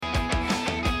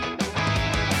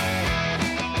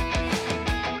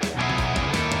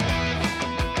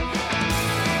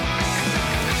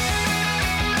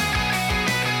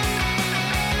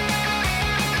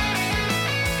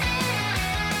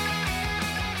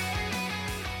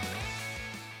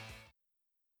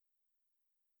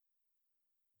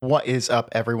What is up,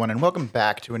 everyone, and welcome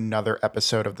back to another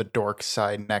episode of the Dork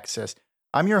Side Nexus.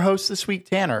 I'm your host this week,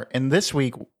 Tanner, and this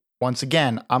week, once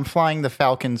again, I'm flying the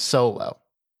Falcon solo.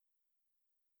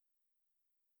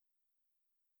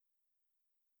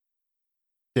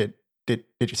 Did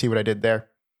you see what I did there?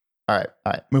 All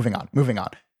right, moving on.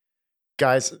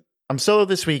 Guys, I'm solo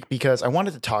this week because I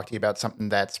wanted to talk to you about something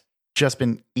that's just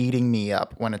been eating me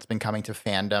up when it's been coming to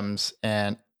fandoms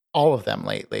and all of them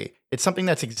lately. It's something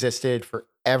that's existed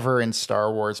forever in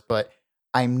Star Wars, but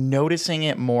I'm noticing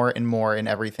it more and more in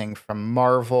everything from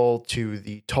Marvel to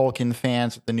the Tolkien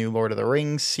fans with the new Lord of the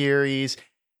Rings series.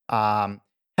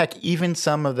 Heck, even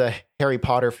some of the Harry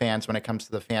Potter fans when it comes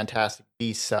to the Fantastic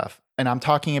Beasts stuff. And I'm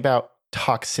talking about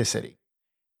toxicity.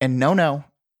 And no,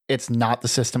 it's not the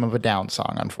System of a Down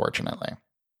song, unfortunately.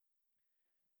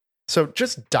 So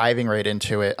just diving right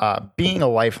into it, being a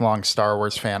lifelong Star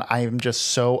Wars fan, I am just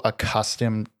so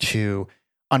accustomed to,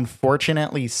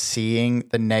 unfortunately, seeing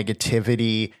the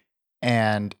negativity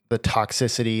and the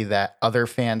toxicity that other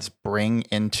fans bring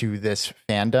into this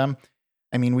fandom.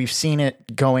 I mean, we've seen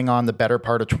it going on the better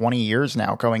part of 20 years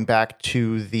now, going back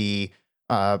to the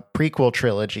prequel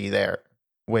trilogy there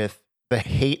with the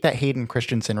hate that Hayden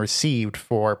Christensen received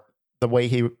for the way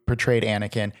he portrayed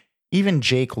Anakin. Even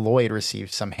Jake Lloyd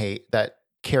received some hate that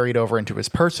carried over into his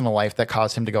personal life that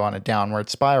caused him to go on a downward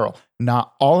spiral.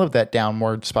 Not all of that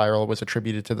downward spiral was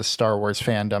attributed to the Star Wars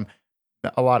fandom.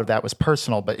 A lot of that was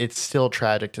personal, but it's still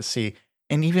tragic to see.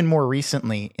 And even more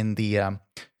recently in the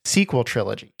sequel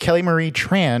trilogy, Kelly Marie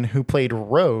Tran, who played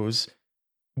Rose,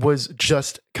 was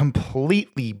just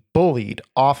completely bullied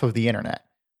off of the internet.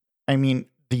 I mean,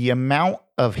 the amount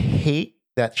of hate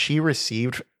that she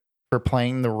received for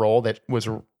playing the role that was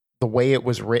the way it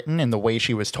was written and the way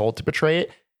she was told to portray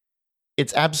it,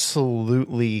 it's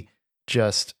absolutely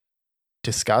just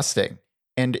disgusting.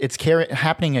 And it's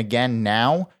happening again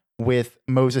now with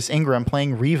Moses Ingram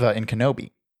playing Reva in Kenobi.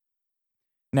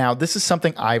 Now, this is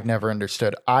something I've never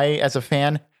understood. I, as a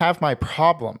fan, have my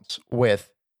problems with,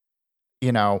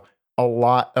 a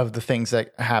lot of the things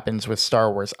that happens with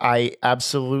Star Wars. I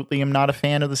absolutely am not a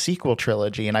fan of the sequel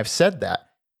trilogy, and I've said that.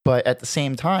 But at the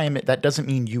same time, that doesn't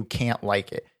mean you can't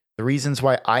like it. The reasons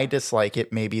why I dislike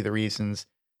it may be the reasons,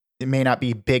 it may not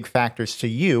be big factors to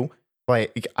you,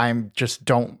 but I just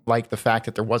don't like the fact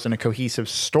that there wasn't a cohesive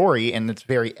story, and it's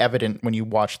very evident when you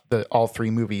watch all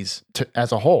three movies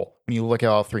as a whole. When you look at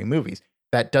all three movies,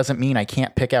 that doesn't mean I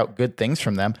can't pick out good things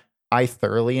from them. I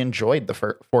thoroughly enjoyed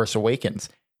The Force Awakens,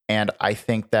 and I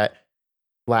think that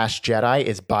Last Jedi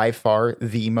is by far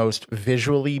the most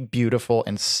visually beautiful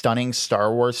and stunning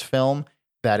Star Wars film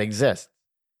that exists.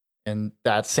 And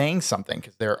that's saying something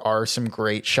because there are some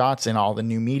great shots in all the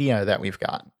new media that we've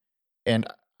gotten. And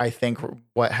I think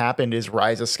what happened is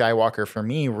Rise of Skywalker for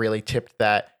me really tipped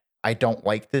that I don't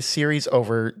like this series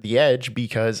over the edge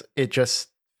because it just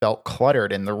felt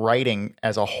cluttered and the writing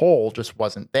as a whole just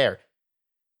wasn't there.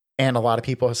 And a lot of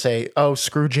people say, oh,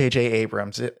 screw J.J.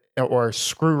 Abrams or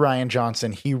screw Rian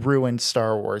Johnson. He ruined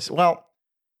Star Wars. Well,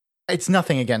 it's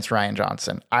nothing against Rian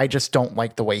Johnson. I just don't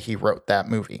like the way he wrote that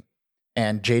movie.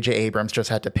 And J.J. Abrams just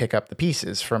had to pick up the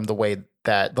pieces from the way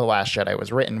that The Last Jedi was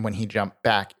written when he jumped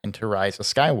back into Rise of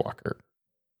Skywalker.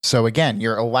 So again,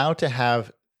 you're allowed to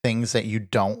have things that you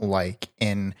don't like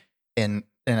in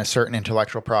a certain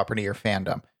intellectual property or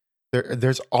fandom.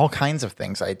 There's all kinds of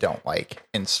things I don't like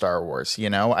in Star Wars.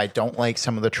 I don't like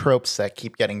some of the tropes that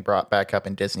keep getting brought back up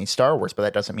in Disney Star Wars, but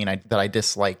that doesn't mean that I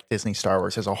dislike Disney Star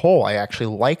Wars as a whole. I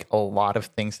actually like a lot of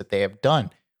things that they have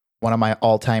done. One of my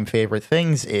all-time favorite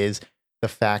things is the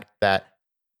fact that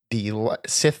the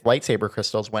Sith lightsaber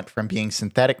crystals went from being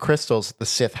synthetic crystals the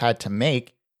Sith had to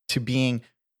make to being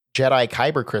Jedi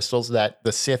kyber crystals that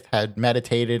the Sith had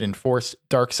meditated and forced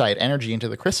dark side energy into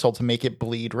the crystal to make it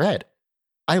bleed red.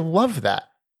 I love that.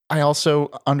 I also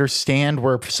understand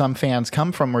where some fans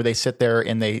come from where they sit there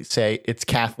and they say it's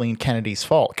Kathleen Kennedy's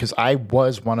fault, because I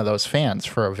was one of those fans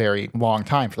for a very long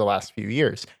time for the last few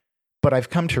years. But I've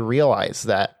come to realize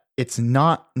that it's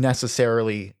not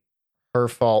necessarily her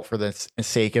fault for the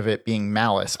sake of it being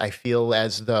malice. I feel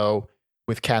as though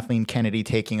with Kathleen Kennedy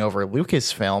taking over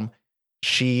Lucasfilm,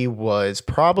 she was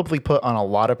probably put on a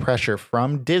lot of pressure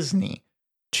from Disney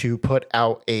to put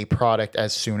out a product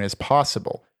as soon as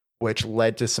possible, which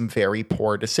led to some very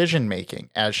poor decision making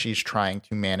as she's trying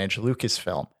to manage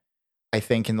Lucasfilm. I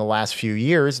think in the last few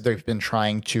years, they've been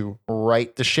trying to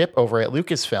right the ship over at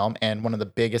Lucasfilm, and one of the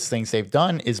biggest things they've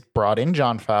done is brought in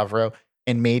Jon Favreau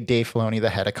and made Dave Filoni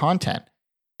the head of content.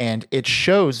 And it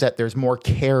shows that there's more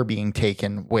care being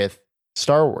taken with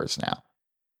Star Wars now.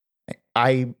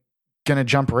 I'm going to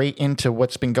jump right into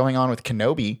what's been going on with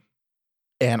Kenobi.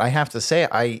 And I have to say,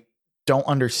 I don't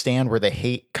understand where the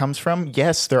hate comes from.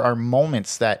 Yes, there are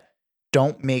moments that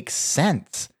don't make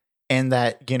sense and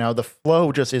that, the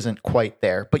flow just isn't quite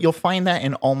there. But you'll find that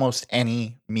in almost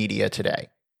any media today.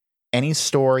 Any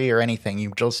story or anything,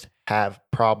 you just have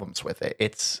problems with it.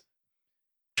 It's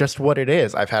just what it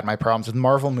is. I've had my problems with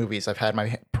Marvel movies. I've had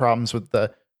my problems with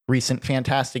the recent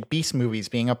Fantastic Beasts movies,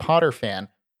 being a Potter fan.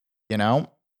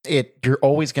 You're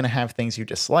always going to have things you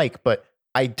dislike, but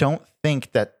I don't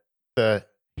think that the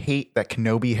hate that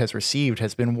Kenobi has received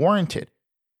has been warranted.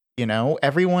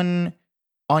 Everyone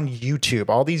on YouTube,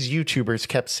 all these YouTubers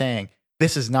kept saying,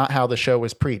 this is not how the show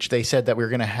was preached. They said that we were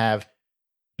going to have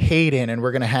Hayden and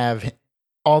we're going to have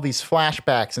all these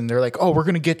flashbacks, and they're like, oh, we're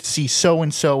going to get to see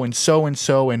so-and-so and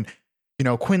so-and-so and,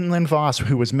 Quinlan Vos,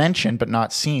 who was mentioned but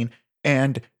not seen,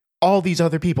 and all these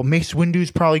other people. Mace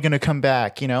Windu's probably going to come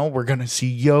back, we're going to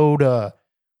see Yoda.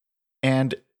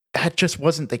 And that just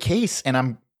wasn't the case, and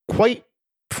I'm quite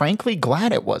frankly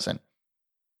glad it wasn't.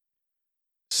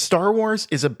 Star Wars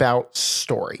is about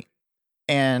story,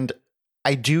 and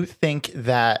I do think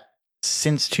that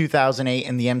since 2008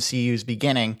 and the MCU's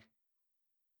beginning,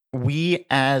 we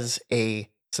as a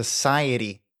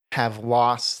society have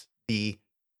lost the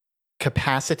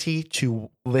capacity to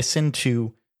listen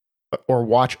to or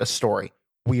watch a story.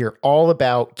 We are all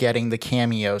about getting the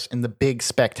cameos and the big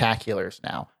spectaculars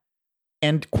now.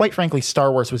 And quite frankly,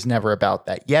 Star Wars was never about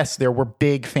that. Yes, there were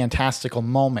big, fantastical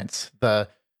moments. The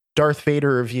Darth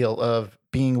Vader reveal of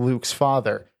being Luke's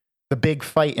father, the big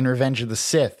fight in Revenge of the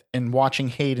Sith, and watching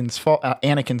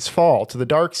Anakin's fall to the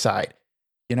dark side.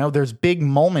 There's big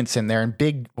moments in there and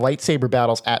big lightsaber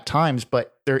battles at times,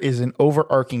 but there is an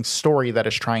overarching story that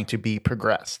is trying to be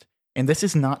progressed. And this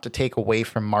is not to take away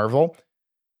from Marvel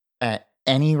at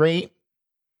any rate,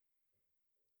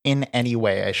 in any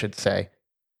way, I should say.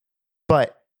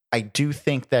 But I do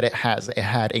think that it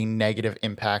had a negative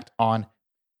impact on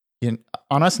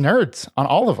us nerds, on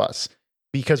all of us,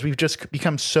 because we've just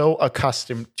become so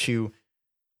accustomed to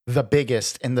the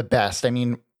biggest and the best. I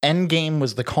mean, Endgame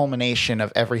was the culmination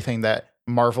of everything that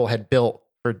Marvel had built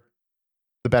for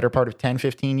the better part of 10,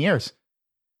 15 years.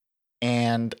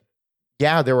 And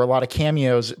yeah, there were a lot of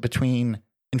cameos between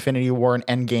Infinity War and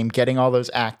Endgame, getting all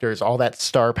those actors, all that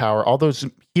star power, all those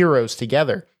heroes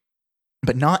together.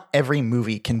 But not every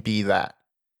movie can be that.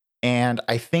 And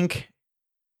I think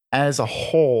as a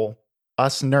whole,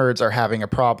 us nerds are having a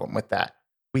problem with that.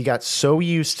 We got so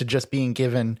used to just being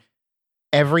given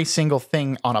every single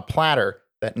thing on a platter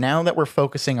that now that we're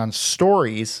focusing on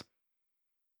stories,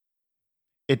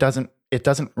 it doesn't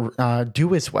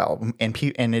do as well,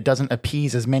 and it doesn't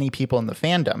appease as many people in the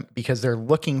fandom because they're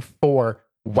looking for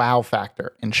wow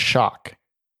factor and shock.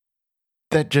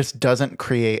 That just doesn't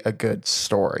create a good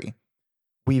story.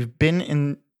 We've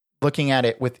been looking at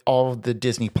it with all of the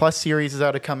Disney Plus series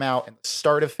that have come out and the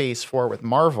start of Phase 4 with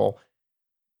Marvel.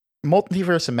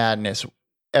 Multiverse of Madness,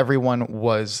 everyone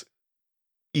was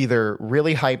either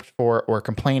really hyped for or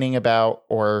complaining about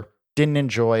or didn't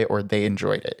enjoy or they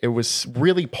enjoyed it. It was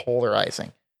really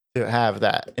polarizing to have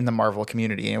that in the Marvel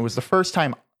community. And it was the first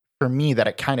time for me that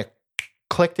it kind of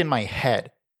clicked in my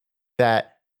head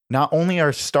that not only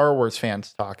are Star Wars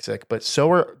fans toxic, but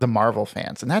so are the Marvel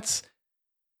fans. And that's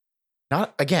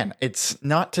not, again, it's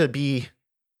not to be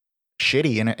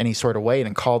shitty in any sort of way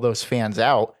and call those fans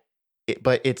out.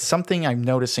 But it's something I'm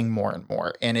noticing more and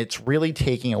more, and it's really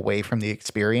taking away from the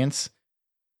experience.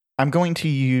 I'm going to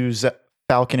use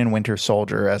Falcon and Winter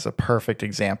Soldier as a perfect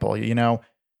example.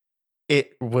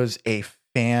 It was a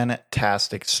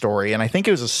fantastic story, and I think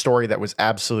it was a story that was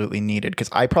absolutely needed because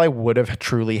I probably would have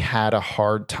truly had a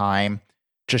hard time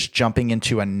just jumping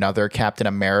into another Captain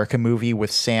America movie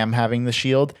with Sam having the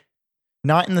shield.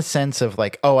 Not in the sense of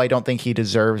like, oh, I don't think he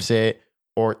deserves it,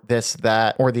 or this,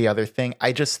 that, or the other thing.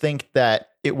 I just think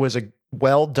that it was a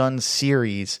well done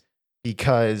series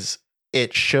because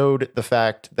it showed the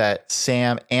fact that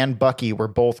Sam and Bucky were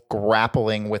both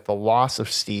grappling with the loss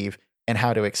of Steve and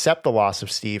how to accept the loss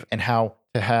of Steve and how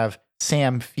to have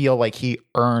Sam feel like he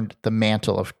earned the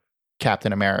mantle of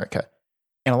Captain America.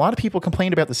 And a lot of people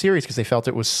complained about the series because they felt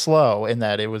it was slow and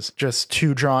that it was just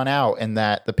too drawn out and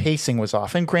that the pacing was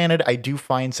off. And granted, I do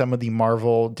find some of the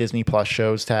Marvel Disney Plus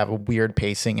shows to have a weird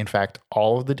pacing. In fact,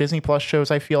 all of the Disney Plus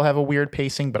shows I feel have a weird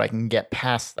pacing, but I can get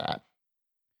past that.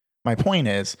 My point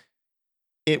is,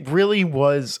 it really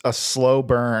was a slow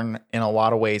burn in a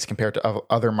lot of ways compared to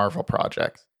other Marvel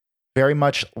projects. Very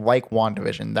much like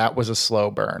WandaVision, that was a slow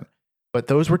burn. But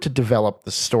those were to develop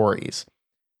the stories.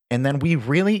 And then we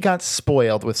really got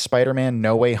spoiled with Spider-Man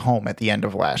No Way Home at the end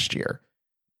of last year.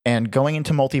 And going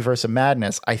into Multiverse of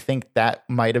Madness, I think that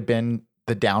might have been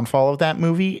the downfall of that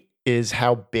movie. is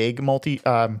how big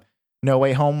No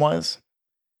Way Home was.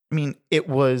 I mean, it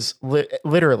was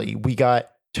literally, we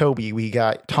got Toby, we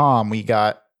got Tom, we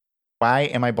got, why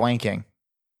am I blanking?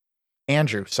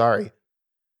 Andrew, sorry.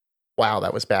 Wow,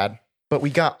 that was bad. But we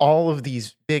got all of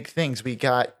these big things. We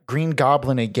got Green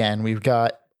Goblin again. We've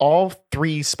got all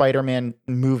 3 Spider-Man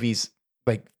movies,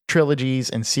 like trilogies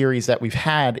and series that we've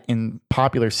had in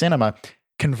popular cinema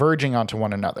converging onto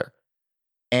one another.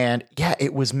 And yeah,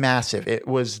 it was massive. It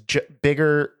was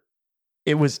bigger.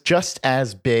 It was just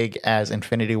as big as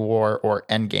Infinity War or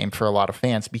Endgame for a lot of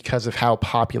fans because of how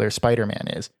popular Spider-Man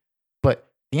is. But at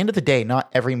the end of the day, not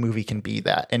every movie can be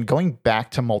that. And going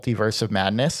back to Multiverse of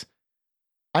Madness,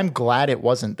 I'm glad it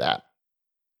wasn't that.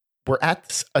 We're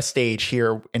at a stage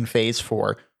here in Phase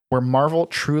 4 where Marvel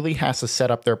truly has to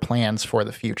set up their plans for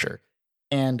the future.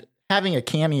 And having a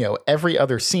cameo every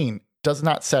other scene does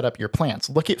not set up your plans.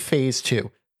 Look at Phase 2.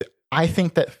 I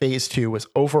think that Phase 2 was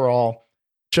overall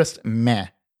just meh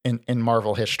in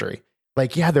Marvel history.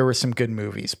 Like, yeah, there were some good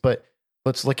movies, but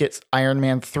let's look at Iron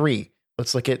Man 3.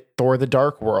 Let's look at Thor: The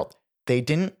Dark World.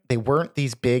 They weren't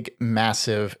these big,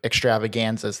 massive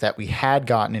extravaganzas that we had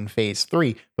gotten in Phase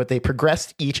 3, but they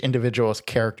progressed each individual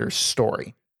character's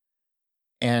story.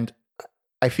 And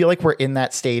I feel like we're in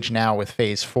that stage now with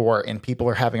Phase 4, and people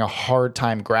are having a hard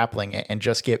time grappling it and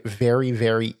just get very,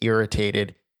 very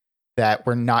irritated that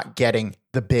we're not getting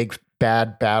the big,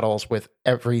 bad battles with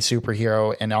every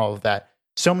superhero and all of that.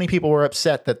 So many people were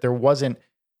upset that there wasn't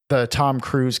the Tom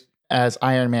Cruise as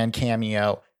Iron Man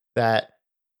cameo, that,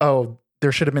 oh,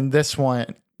 there should have been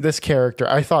this character.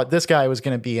 I thought this guy was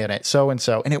going to be in it,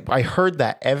 so-and-so. And I heard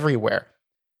that everywhere.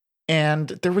 And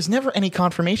there was never any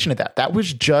confirmation of that. That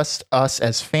was just us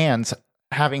as fans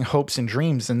having hopes and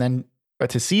dreams, and then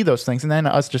to see those things, and then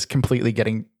us just completely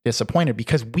getting disappointed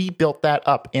because we built that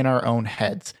up in our own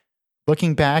heads.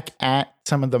 Looking back at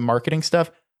some of the marketing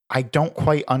stuff, I don't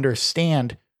quite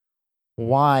understand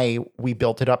why we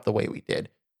built it up the way we did.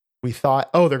 We thought,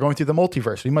 oh, they're going through the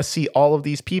multiverse. We must see all of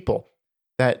these people.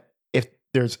 That if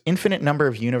there's infinite number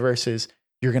of universes,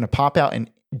 you're going to pop out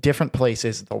in different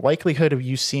places. The likelihood of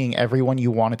you seeing everyone you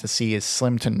wanted to see is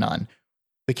slim to none.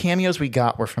 The cameos we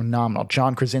got were phenomenal.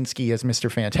 John Krasinski as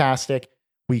Mr. Fantastic.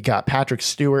 We got Patrick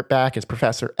Stewart back as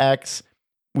Professor X.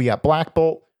 We got Black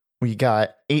Bolt. We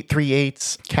got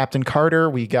 838's Captain Carter.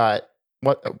 We got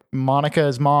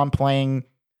Monica's mom playing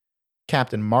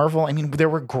Captain Marvel. I mean, there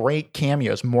were great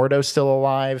cameos. Mordo's still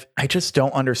alive. I just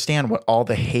don't understand what all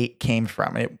the hate came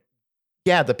from.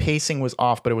 Yeah, the pacing was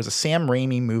off, but it was a Sam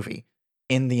Raimi movie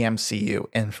in the MCU.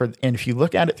 And if you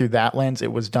look at it through that lens,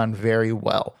 it was done very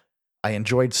well. I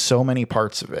enjoyed so many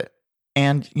parts of it.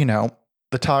 And,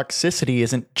 the toxicity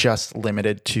isn't just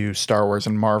limited to Star Wars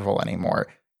and Marvel anymore.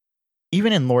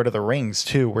 Even in Lord of the Rings,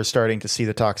 too, we're starting to see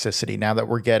the toxicity. Now that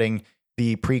we're getting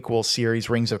the prequel series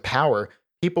Rings of Power,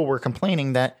 people were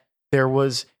complaining that there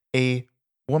was a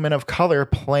woman of color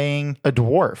playing a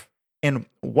dwarf. And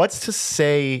what's to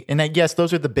say, and yes,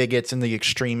 those are the bigots and the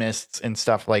extremists and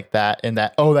stuff like that, and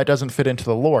that, oh, that doesn't fit into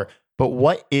the lore. But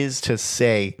what is to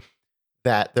say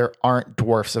that there aren't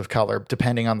dwarfs of color,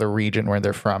 depending on the region where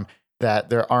they're from,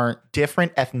 that there aren't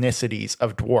different ethnicities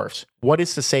of dwarfs? What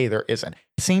is to say there isn't?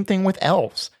 Same thing with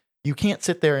elves. You can't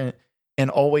sit there and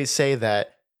always say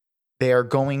that they are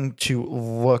going to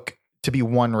look to be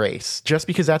one race, just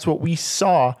because that's what we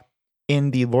saw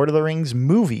in the Lord of the Rings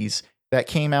movies that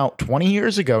came out 20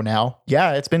 years ago now.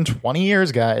 Yeah, it's been 20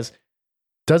 years, guys.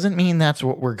 Doesn't mean that's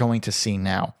what we're going to see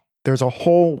now. There's a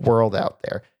whole world out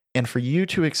there. And for you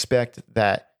to expect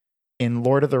that in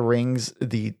Lord of the Rings,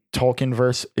 the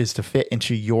Tolkienverse is to fit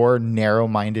into your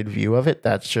narrow-minded view of it,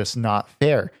 that's just not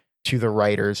fair to the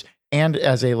writers and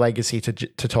as a legacy to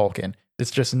Tolkien.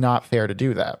 It's just not fair to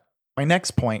do that. My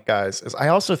next point, guys, is I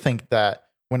also think that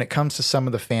when it comes to some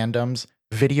of the fandoms,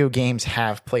 video games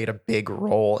have played a big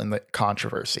role in the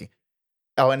controversy.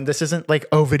 Oh, and this isn't like,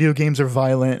 oh, video games are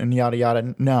violent and yada,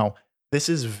 yada. No, this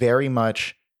is very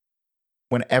much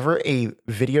whenever a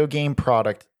video game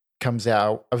product comes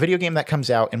out, a video game that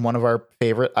comes out in one of our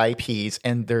favorite IPs,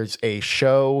 and there's a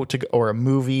show or a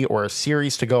movie or a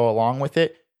series to go along with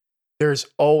it, there's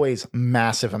always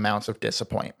massive amounts of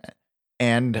disappointment.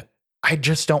 And I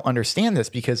just don't understand this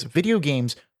because video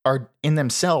games are in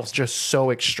themselves just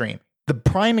so extreme. The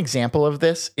prime example of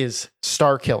this is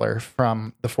Starkiller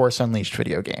from the Force Unleashed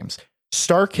video games.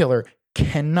 Starkiller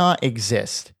cannot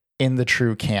exist in the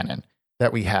true canon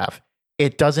that we have.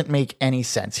 It doesn't make any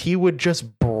sense. He would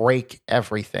just break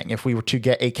everything if we were to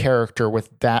get a character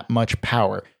with that much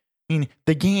power. I mean,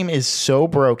 the game is so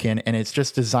broken and it's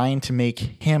just designed to make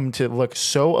him to look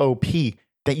so OP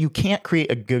that you can't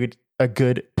create a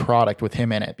good product with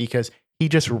him in it because he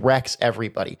just wrecks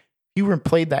everybody. You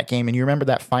played that game and you remember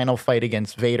that final fight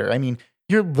against Vader. I mean,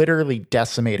 you're literally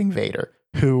decimating Vader,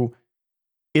 who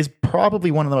is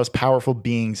probably one of the most powerful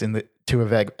beings to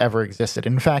have ever existed.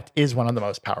 In fact, is one of the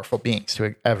most powerful beings to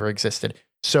have ever existed.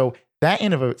 So that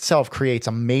in of itself creates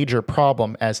a major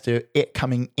problem as to it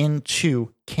coming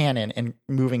into canon and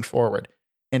moving forward.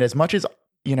 And as much as,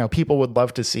 people would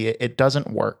love to see it, it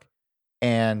doesn't work.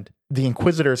 And the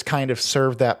Inquisitors kind of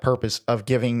serve that purpose of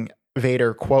giving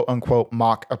Vader quote unquote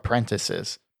mock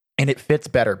apprentices. And it fits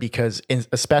better because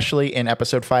especially in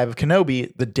episode 5 of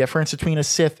Kenobi, the difference between a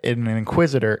Sith and an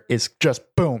Inquisitor is just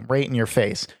boom, right in your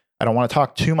face. I don't want to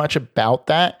talk too much about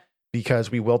that because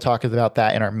we will talk about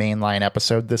that in our mainline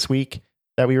episode this week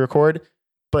that we record.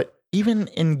 But even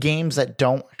in games that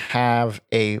don't have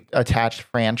a attached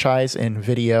franchise in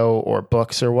video or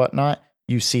books or whatnot,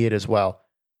 you see it as well.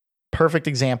 Perfect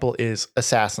example is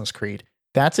Assassin's Creed.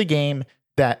 That's a game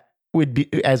that would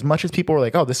be, as much as people were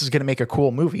like, oh, this is going to make a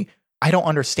cool movie, I don't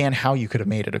understand how you could have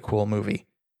made it a cool movie.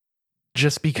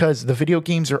 Just because the video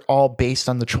games are all based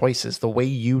on the choices, the way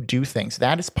you do things.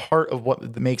 That is part of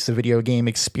what makes the video game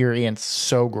experience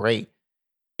so great.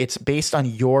 It's based on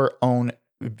your own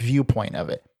viewpoint of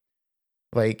it.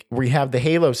 Like, we have the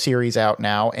Halo series out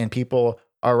now and people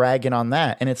are ragging on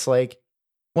that. And it's like,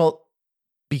 well,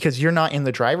 because you're not in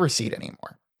the driver's seat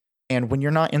anymore. And when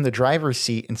you're not in the driver's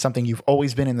seat and something you've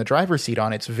always been in the driver's seat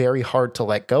on, it's very hard to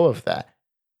let go of that.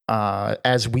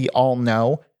 As we all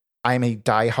know, I'm a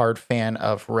diehard fan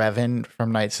of Revan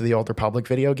from Knights of the Old Republic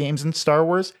video games and Star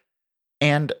Wars.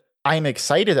 And I'm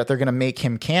excited that they're going to make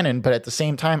him canon. But at the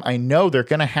same time, I know they're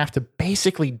going to have to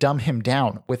basically dumb him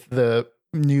down with the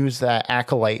news that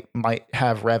Acolyte might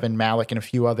have Revan, Malak, and a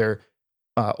few other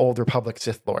Old Republic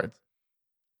Sith Lords.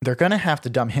 They're going to have to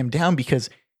dumb him down because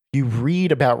you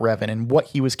read about Revan and what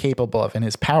he was capable of and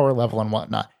his power level and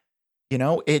whatnot.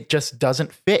 It just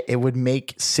doesn't fit. It would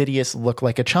make Sidious look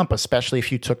like a chump, especially if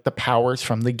you took the powers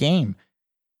from the game.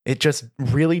 It just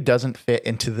really doesn't fit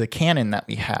into the canon that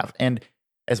we have. And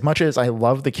as much as I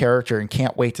love the character and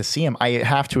can't wait to see him, I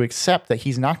have to accept that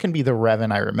he's not going to be the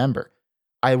Revan I remember.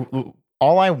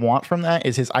 All I want from that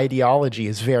is his ideology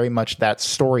is very much that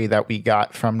story that we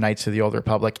got from Knights of the Old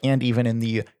Republic and even in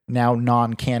the now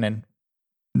non-canon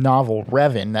novel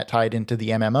Revan that tied into the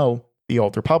MMO, The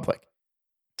Old Republic.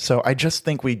 So I just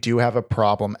think we do have a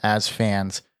problem as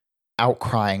fans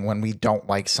outcrying when we don't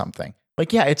like something.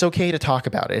 Like, yeah, it's okay to talk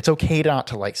about it. It's okay not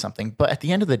to like something. But at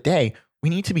the end of the day, we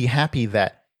need to be happy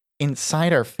that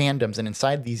inside our fandoms and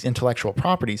inside these intellectual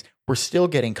properties, we're still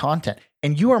getting content.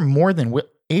 And you are more than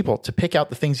able to pick out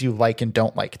the things you like and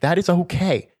don't like. That is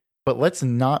okay. But let's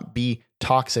not be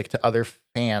toxic to other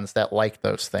fans that like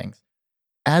those things.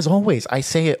 As always, I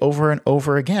say it over and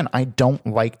over again. I don't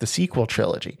like the sequel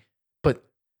trilogy, but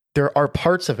there are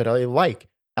parts of it I like.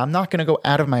 I'm not going to go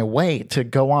out of my way to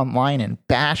go online and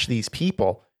bash these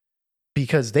people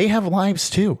because they have lives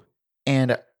too.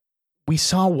 And we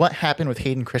saw what happened with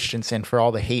Hayden Christensen for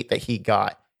all the hate that he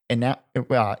got and now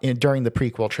during the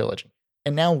prequel trilogy.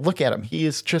 And now look at him. He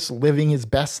is just living his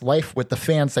best life with the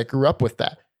fans that grew up with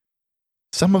that.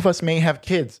 Some of us may have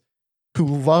kids who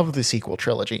love the sequel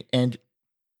trilogy, and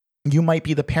you might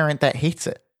be the parent that hates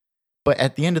it. But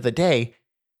at the end of the day,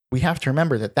 we have to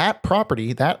remember that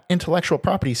property, that intellectual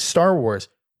property, Star Wars,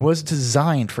 was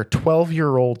designed for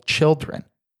 12-year-old children.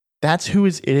 That's who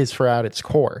it is for at its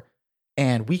core.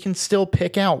 And we can still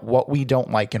pick out what we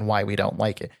don't like and why we don't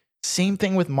like it. Same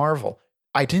thing with Marvel.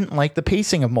 I didn't like the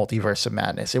pacing of Multiverse of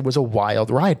Madness. It was a wild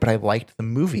ride, but I liked the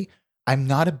movie. I'm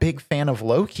not a big fan of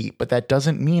Loki, but that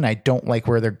doesn't mean I don't like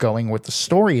where they're going with the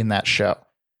story in that show.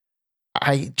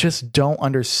 I just don't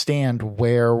understand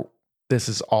where this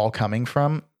is all coming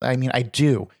from. I mean, I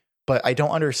do, but I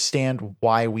don't understand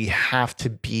why we have to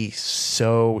be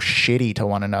so shitty to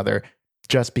one another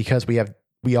just because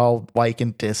we all like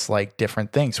and dislike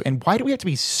different things. And why do we have to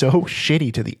be so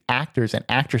shitty to the actors and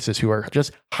actresses who are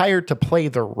just hired to play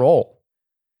the role?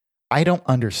 I don't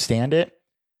understand it.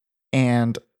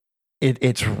 And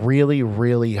it's really,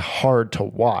 really hard to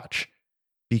watch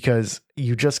because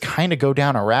you just kind of go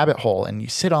down a rabbit hole and you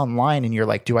sit online and you're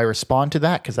like, do I respond to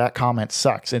that? Because that comment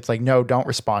sucks. It's like, no, don't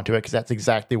respond to it because that's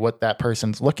exactly what that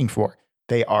person's looking for.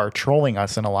 They are trolling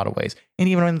us in a lot of ways. And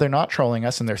even when they're not trolling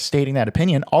us and they're stating that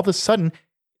opinion, all of a sudden,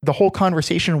 the whole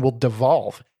conversation will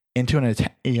devolve into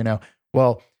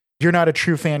well, you're not a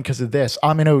true fan because of this.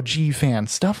 I'm an OG fan.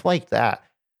 Stuff like that.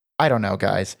 I don't know,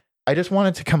 guys. I just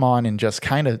wanted to come on and just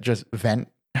kind of just vent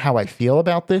how I feel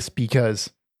about this because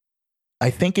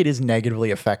I think it is negatively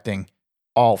affecting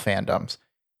all fandoms.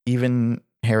 Even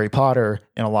Harry Potter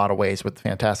in a lot of ways with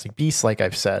Fantastic Beasts, like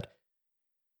I've said.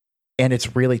 And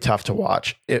it's really tough to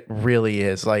watch. It really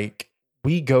is. Like,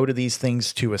 we go to these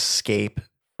things to escape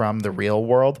from the real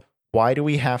world. Why do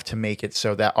we have to make it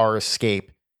so that our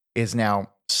escape is now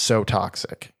so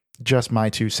toxic? Just my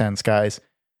 2 cents, guys.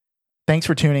 Thanks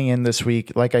for tuning in this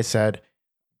week. Like I said,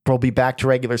 we'll be back to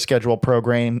regular schedule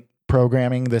programming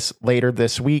this later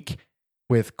this week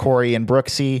with Corey and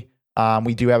Brooksy.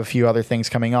 We do have a few other things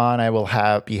coming on. I will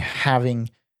be having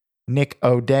Nick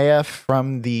O'Dea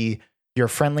from the Your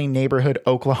Friendly Neighborhood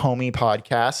Oklahoma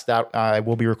podcast. That I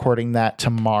will be recording that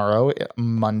tomorrow,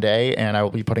 Monday, and I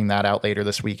will be putting that out later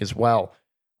this week as well.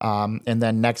 And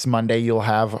then next Monday, you'll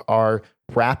have our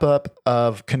wrap up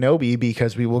of Kenobi,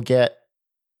 because we will get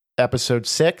episode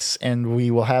 6 and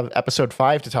we will have episode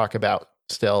 5 to talk about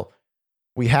still.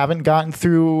 I haven't gotten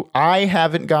through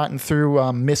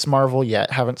Miss Marvel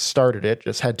yet. Haven't started it.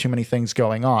 Just had too many things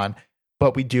going on.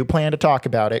 But we do plan to talk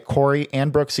about it. Corey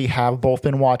and Brooksy have both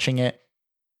been watching it.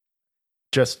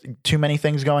 Just too many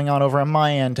things going on over on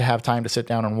my end to have time to sit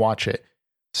down and watch it.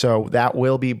 So that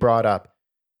will be brought up.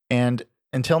 And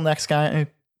until next time,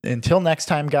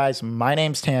 guys, my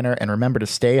name's Tanner, and remember to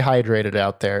stay hydrated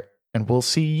out there, and we'll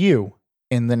see you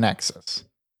in the Nexus.